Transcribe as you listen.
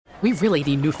We really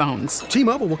need new phones.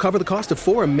 T-Mobile will cover the cost of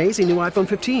 4 amazing new iPhone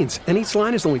 15s, and each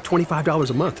line is only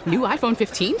 $25 a month. New iPhone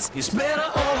 15s? It's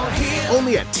better over here.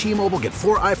 Only at T-Mobile, get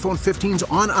 4 iPhone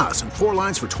 15s on us and 4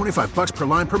 lines for $25 per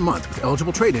line per month with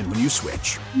eligible trade-in when you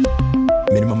switch.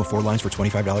 Minimum of 4 lines for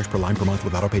 $25 per line per month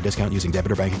with autopay discount using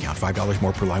debit or bank account. $5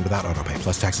 more per line without autopay,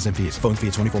 plus taxes and fees. Phone fee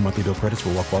at 24 monthly bill credits for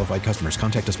well-qualified customers.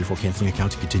 Contact us before canceling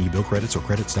account to continue bill credits or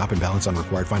credit stop and balance on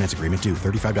required finance agreement due.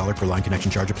 $35 per line connection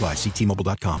charge applies. See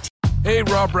T-Mobile.com. Hey,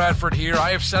 Rob Bradford here. I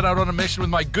have set out on a mission with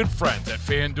my good friends at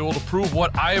FanDuel to prove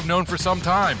what I have known for some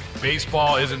time.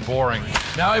 Baseball isn't boring.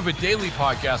 Now I have a daily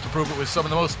podcast to prove it with some of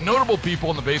the most notable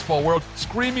people in the baseball world,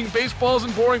 screaming baseball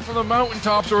isn't boring from the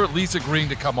mountaintops, or at least agreeing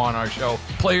to come on our show.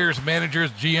 Players,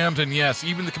 managers, GMs, and yes,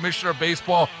 even the commissioner of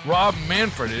baseball, Rob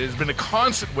Manfred. It has been a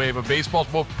constant wave of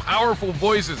baseball's most powerful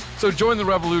voices. So join the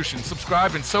revolution.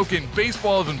 Subscribe and soak in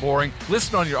Baseball Isn't Boring.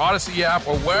 Listen on your Odyssey app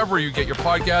or wherever you get your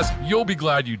podcast. You'll be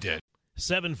glad you did.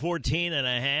 7:14 and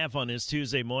a half on this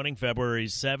Tuesday morning, February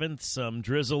 7th. Some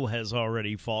drizzle has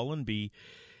already fallen. Be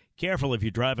careful if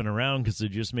you're driving around because it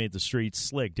just made the streets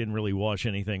slick. Didn't really wash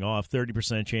anything off.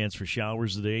 30% chance for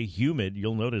showers today. Humid,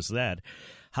 you'll notice that.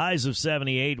 Highs of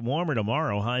 78, warmer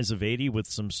tomorrow. Highs of 80 with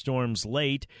some storms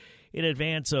late in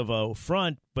advance of a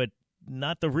front, but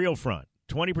not the real front.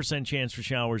 20% chance for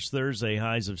showers Thursday,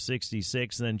 highs of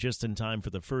 66, and then just in time for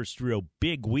the first real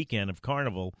big weekend of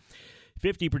Carnival.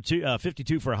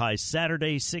 52 for highs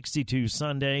Saturday, 62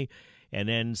 Sunday, and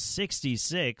then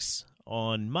 66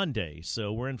 on Monday.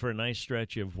 So we're in for a nice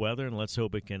stretch of weather, and let's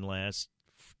hope it can last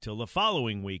till the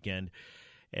following weekend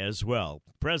as well.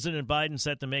 President Biden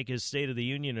set to make his State of the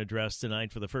Union address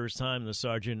tonight for the first time. The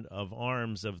Sergeant of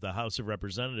Arms of the House of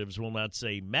Representatives will not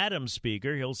say Madam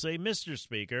Speaker. He'll say Mr.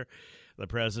 Speaker. The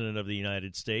President of the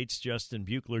United States, Justin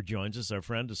Buechler, joins us, our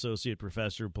friend, Associate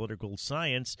Professor of Political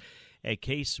Science at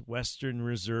Case Western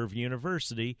Reserve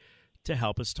University, to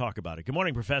help us talk about it. Good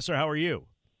morning, Professor. How are you?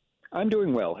 I'm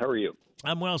doing well. How are you?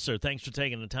 I'm well, sir. Thanks for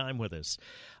taking the time with us.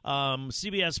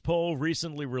 CBS poll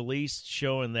recently released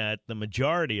showing that the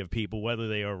majority of people, whether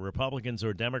they are Republicans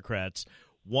or Democrats,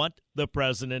 want the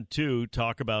president to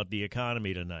talk about the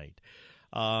economy tonight.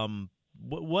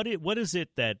 What is it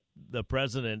that the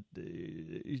president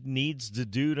needs to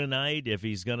do tonight if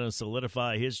he's going to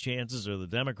solidify his chances or the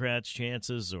Democrats'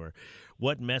 chances, or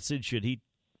what message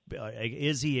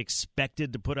is he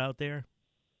expected to put out there?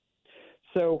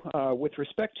 So with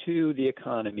respect to the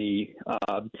economy,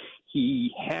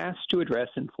 he has to address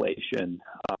inflation.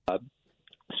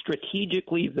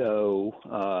 Strategically,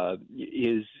 though,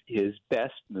 his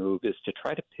best move is to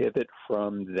try to pivot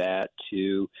from that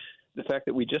to the fact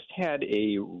that we just had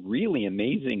a really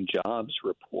amazing jobs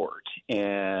report.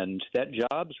 And that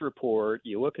jobs report,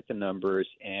 you look at the numbers,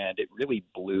 and it really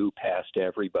blew past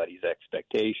everybody's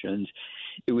expectations.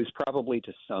 It was probably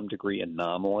to some degree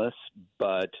anomalous,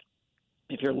 but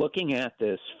if you're looking at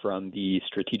this from the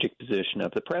strategic position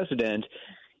of the president,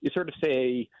 you sort of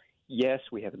say, yes,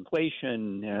 we have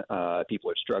inflation.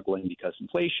 People are struggling because of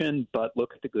inflation, but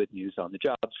look at the good news on the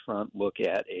jobs front. Look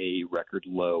at a record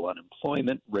low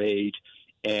unemployment rate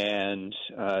and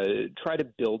try to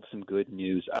build some good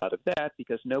news out of that,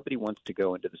 because nobody wants to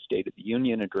go into the State of the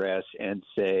Union address and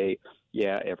say,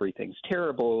 yeah, everything's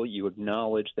terrible. You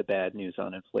acknowledge the bad news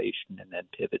on inflation and then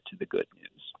pivot to the good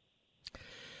news.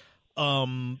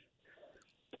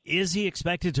 Is he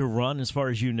expected to run, as far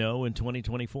as you know, in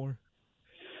 2024?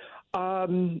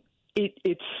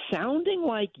 It's sounding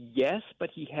like yes, but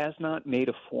he has not made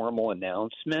a formal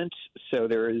announcement. So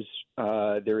there is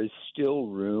still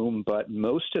room, but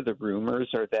most of the rumors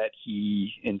are that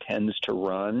he intends to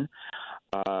run.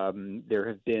 There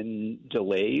have been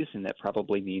delays, and that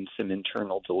probably means some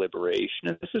internal deliberation.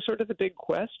 And this is sort of the big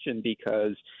question,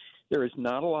 because there is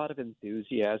not a lot of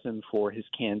enthusiasm for his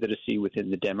candidacy within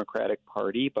the Democratic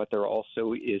Party, but there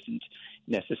also isn't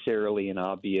necessarily an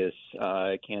obvious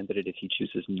candidate if he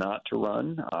chooses not to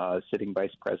run. Sitting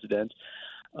Vice President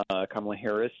Kamala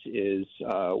Harris is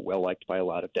well-liked by a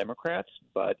lot of Democrats,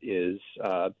 but is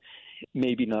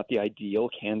maybe not the ideal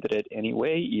candidate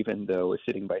anyway, even though a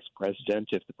sitting vice president,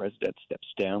 if the president steps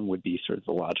down, would be sort of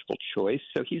the logical choice.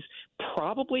 So he's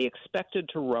probably expected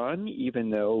to run,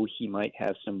 even though he might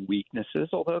have some weaknesses,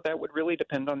 although that would really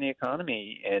depend on the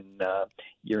economy in a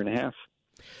year and a half.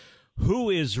 Who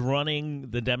is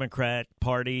running the Democrat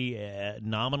Party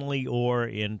nominally or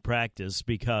in practice?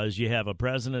 Because you have a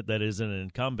president that is an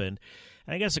incumbent.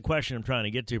 And I guess the question I'm trying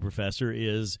to get to, Professor,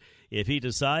 is if he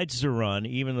decides to run,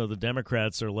 even though the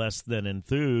Democrats are less than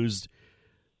enthused,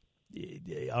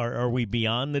 are we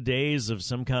beyond the days of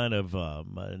some kind of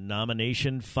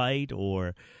nomination fight,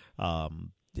 or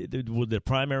would the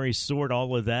primary sort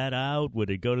all of that out? Would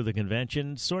it go to the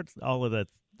convention? Sort all of that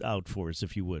out for us,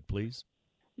 if you would, please.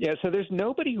 Yeah, so there's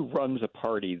nobody who runs a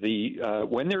party.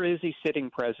 When there is a sitting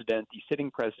president, the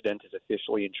sitting president is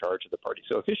officially in charge of the party.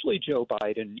 So officially, Joe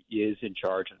Biden is in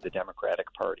charge of the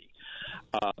Democratic Party.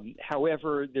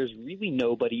 However, there's really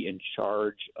nobody in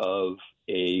charge of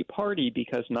a party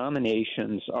because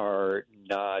nominations are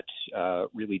not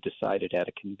really decided at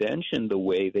a convention the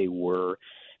way they were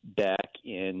back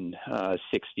in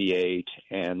 68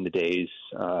 and the days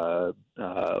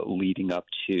leading up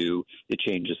to the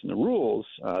changes in the rules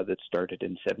that started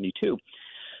in 72.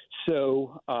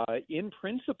 So in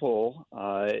principle,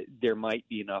 there might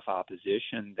be enough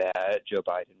opposition that Joe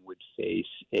Biden would face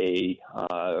a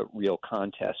real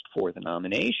contest for the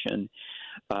nomination.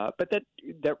 But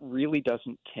that really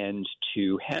doesn't tend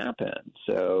to happen.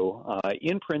 So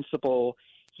in principle,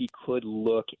 he could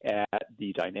look at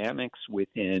the dynamics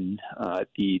within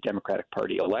the Democratic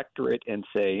Party electorate and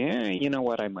say, you know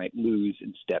what, I might lose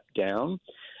and step down.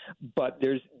 But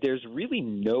there's really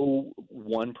no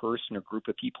one person or group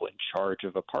of people in charge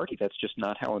of a party. That's just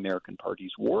not how American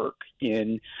parties work.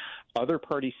 In other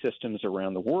party systems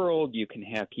around the world, you can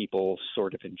have people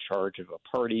sort of in charge of a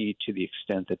party to the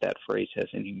extent that that phrase has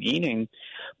any meaning.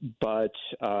 But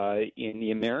in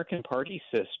the American party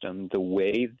system, the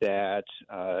way that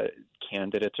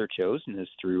candidates are chosen is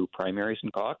through primaries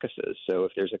and caucuses. So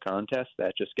if there's a contest,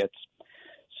 that just gets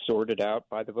sorted out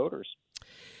by the voters.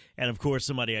 And, of course,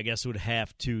 somebody, I guess, would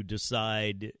have to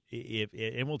decide if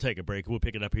 – and we'll take a break. We'll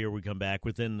pick it up here. We come back.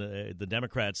 Within the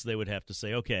Democrats, they would have to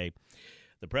say, okay,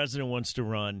 the president wants to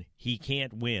run. He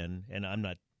can't win. And I'm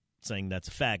not saying that's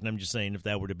a fact. I'm just saying if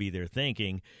that were to be their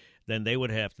thinking, then they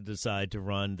would have to decide to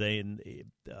run.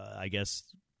 I guess,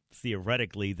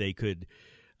 theoretically, they could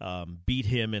beat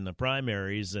him in the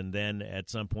primaries, and then at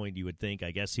some point you would think,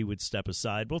 I guess, he would step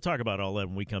aside. We'll talk about all that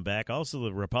when we come back. Also,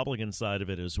 the Republican side of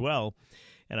it as well.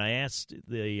 And I asked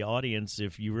the audience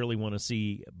if you really want to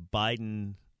see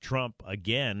Biden-Trump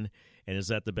again, and is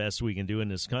that the best we can do in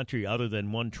this country? Other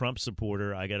than one Trump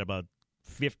supporter, I got about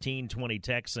 15, 20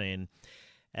 texts saying,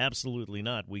 absolutely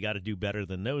not. We got to do better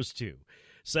than those two.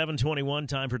 7:21,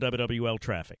 time for WWL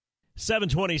traffic.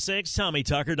 7:26, Tommy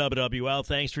Tucker, WWL.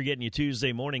 Thanks for getting your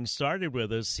Tuesday morning started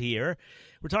with us here.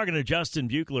 We're talking to Justin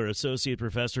Buechler, Associate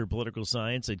Professor of Political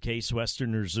Science at Case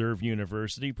Western Reserve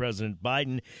University. President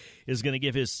Biden is going to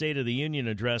give his State of the Union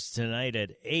address tonight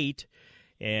at 8,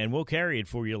 and we'll carry it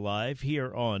for you live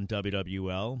here on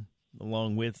WWL,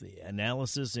 along with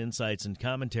analysis, insights, and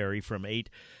commentary from 8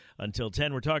 until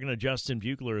 10. We're talking to Justin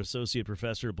Buechler, Associate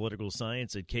Professor of Political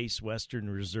Science at Case Western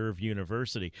Reserve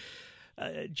University.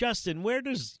 Justin, where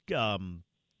does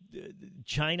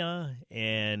China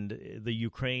and the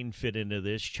Ukraine fit into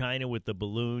this? China with the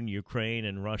balloon, Ukraine,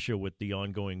 and Russia with the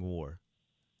ongoing war.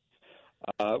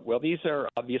 Well, these are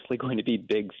obviously going to be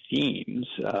big themes.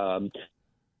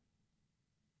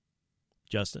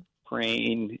 Justin?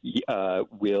 Ukraine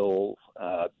will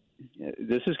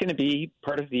this is going to be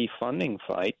part of the funding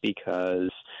fight because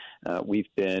we've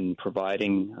been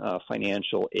providing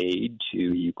financial aid to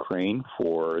Ukraine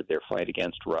for their fight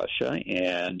against Russia,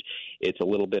 and it's a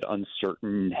little bit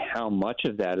uncertain how much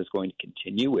of that is going to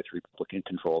continue with Republican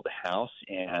control of the House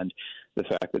and the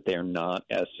fact that they're not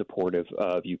as supportive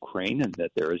of Ukraine and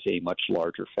that there is a much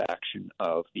larger faction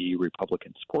of the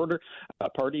Republican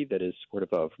party that is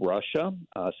supportive of Russia.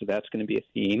 So that's going to be a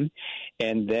theme.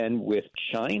 And then with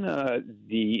China,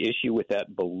 the issue with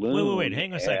that balloon. Wait.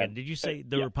 Hang on a second. Did you say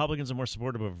the Republicans are more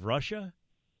supportive of Russia?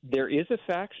 There is a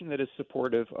faction that is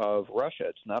supportive of Russia.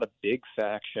 It's not a big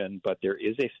faction, but there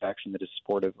is a faction that is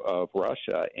supportive of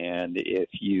Russia. And if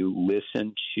you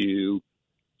listen to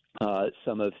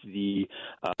some of the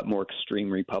more extreme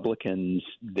Republicans,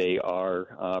 they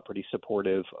are pretty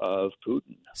supportive of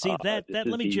Putin. See, let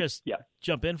me just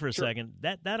jump in for a Sure. second.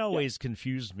 That always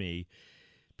confused me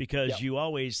because you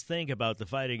always think about the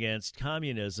fight against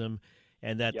communism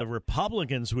and that the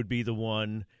Republicans would be the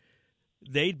one,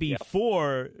 they'd be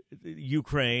for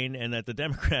Ukraine, and that the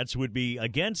Democrats would be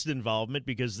against involvement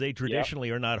because they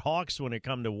traditionally are not hawks when it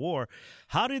comes to war.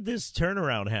 How did this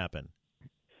turnaround happen?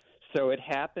 So it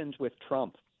happened with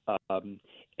Trump,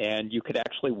 and you could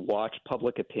actually watch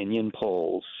public opinion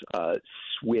polls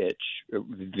switch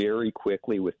very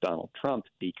quickly with Donald Trump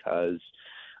because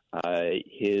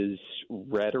his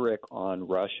rhetoric on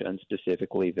Russia and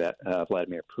specifically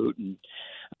Vladimir Putin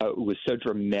was so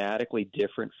dramatically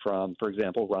different from, for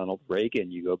example, Ronald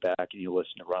Reagan. You go back and you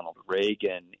listen to Ronald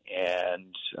Reagan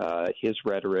and his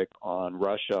rhetoric on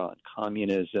Russia, on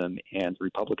communism, and the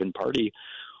Republican Party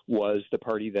was the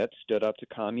party that stood up to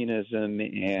communism,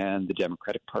 and the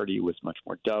Democratic Party was much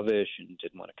more dovish and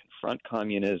didn't want to confront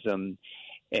communism.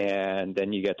 And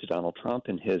then you get to Donald Trump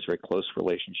and his very close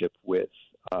relationship with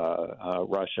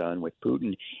Russia and with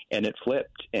Putin, and it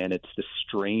flipped. And it's the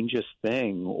strangest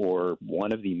thing, or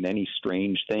one of the many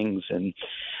strange things. And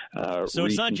so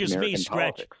it's not just American me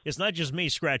politics. It's not just me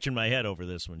scratching my head over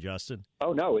this one, Justin.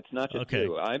 Oh no, it's not just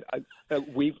you.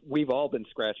 We've all been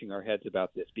scratching our heads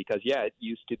about this because it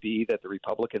used to be that the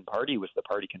Republican Party was the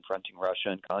party confronting Russia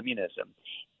and communism,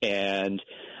 and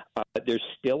there's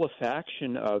still a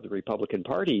faction of the Republican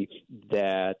Party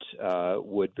that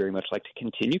would very much like to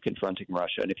continue confronting Russia.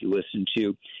 And if you listen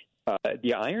to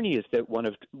the irony is that one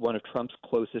of Trump's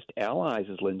closest allies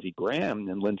is Lindsey Graham,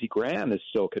 and Lindsey Graham is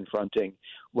still confronting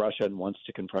Russia and wants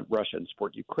to confront Russia and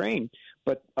support Ukraine.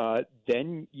 But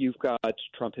then you've got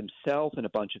Trump himself and a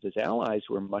bunch of his allies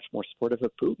who are much more supportive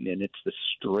of Putin, and it's the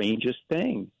strangest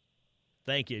thing.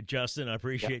 Thank you, Justin. I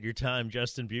appreciate your time.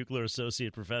 Justin Buechler,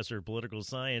 Associate Professor of Political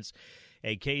Science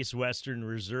at Case Western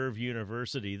Reserve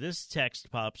University. This text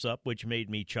pops up, which made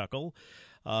me chuckle.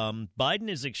 Biden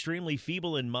is extremely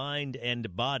feeble in mind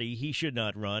and body. He should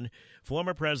not run.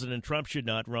 Former President Trump should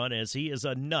not run, as he is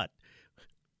a nut.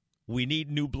 We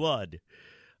need new blood.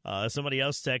 Somebody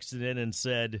else texted in and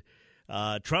said,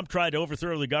 Trump tried to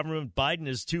overthrow the government. Biden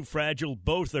is too fragile.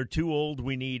 Both are too old.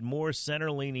 We need more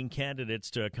center-leaning candidates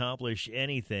to accomplish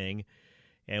anything.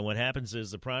 And what happens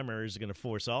is the primaries are going to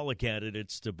force all the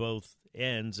candidates to both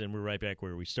ends, and we're right back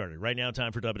where we started. Right now,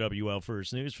 time for WWL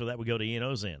First News. For that, we go to Ian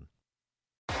Ozan.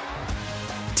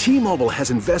 T-Mobile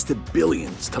has invested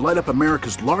billions to light up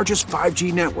America's largest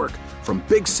 5G network, from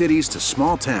big cities to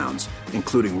small towns,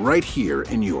 including right here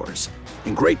in yours.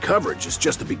 And great coverage is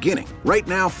just the beginning. Right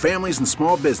now, families and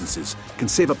small businesses can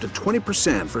save up to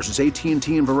 20% versus AT&T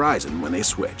and Verizon when they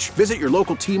switch. Visit your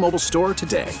local T-Mobile store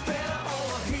today.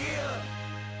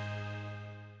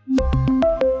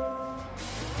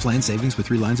 Plan savings with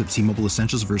 3 lines of T-Mobile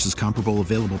Essentials versus comparable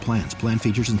available plans. Plan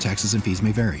features and taxes and fees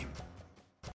may vary.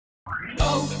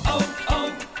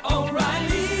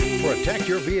 Protect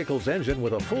your vehicle's engine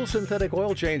with a full synthetic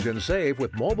oil change and save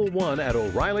with Mobil 1 at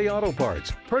O'Reilly Auto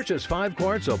Parts. Purchase 5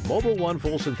 quarts of Mobil 1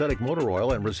 full synthetic motor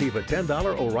oil and receive a $10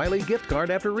 O'Reilly gift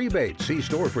card after rebate. See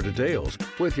store for details.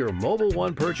 With your Mobil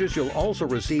 1 purchase, you'll also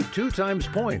receive 2 times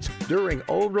points during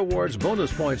O Rewards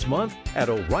Bonus Points Month at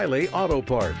O'Reilly Auto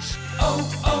Parts.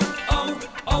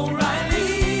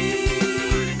 O'Reilly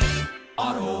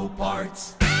Auto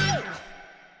Parts.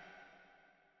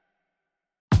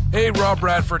 Hey, Rob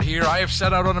Bradford here. I have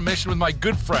set out on a mission with my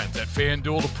good friends at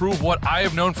FanDuel to prove what I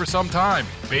have known for some time.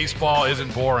 Baseball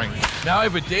isn't boring. Now I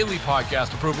have a daily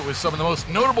podcast to prove it with some of the most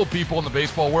notable people in the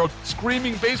baseball world,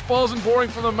 screaming baseball isn't boring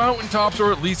from the mountaintops,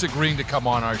 or at least agreeing to come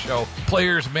on our show.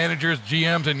 Players, managers,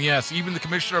 GMs, and yes, even the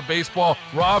commissioner of baseball,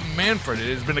 Rob Manfred.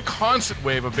 It has been a constant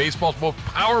wave of baseball's most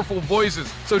powerful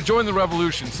voices. So join the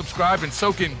revolution. Subscribe and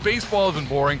soak in Baseball Isn't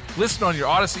Boring. Listen on your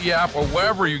Odyssey app or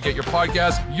wherever you get your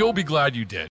podcasts. You'll be glad you did.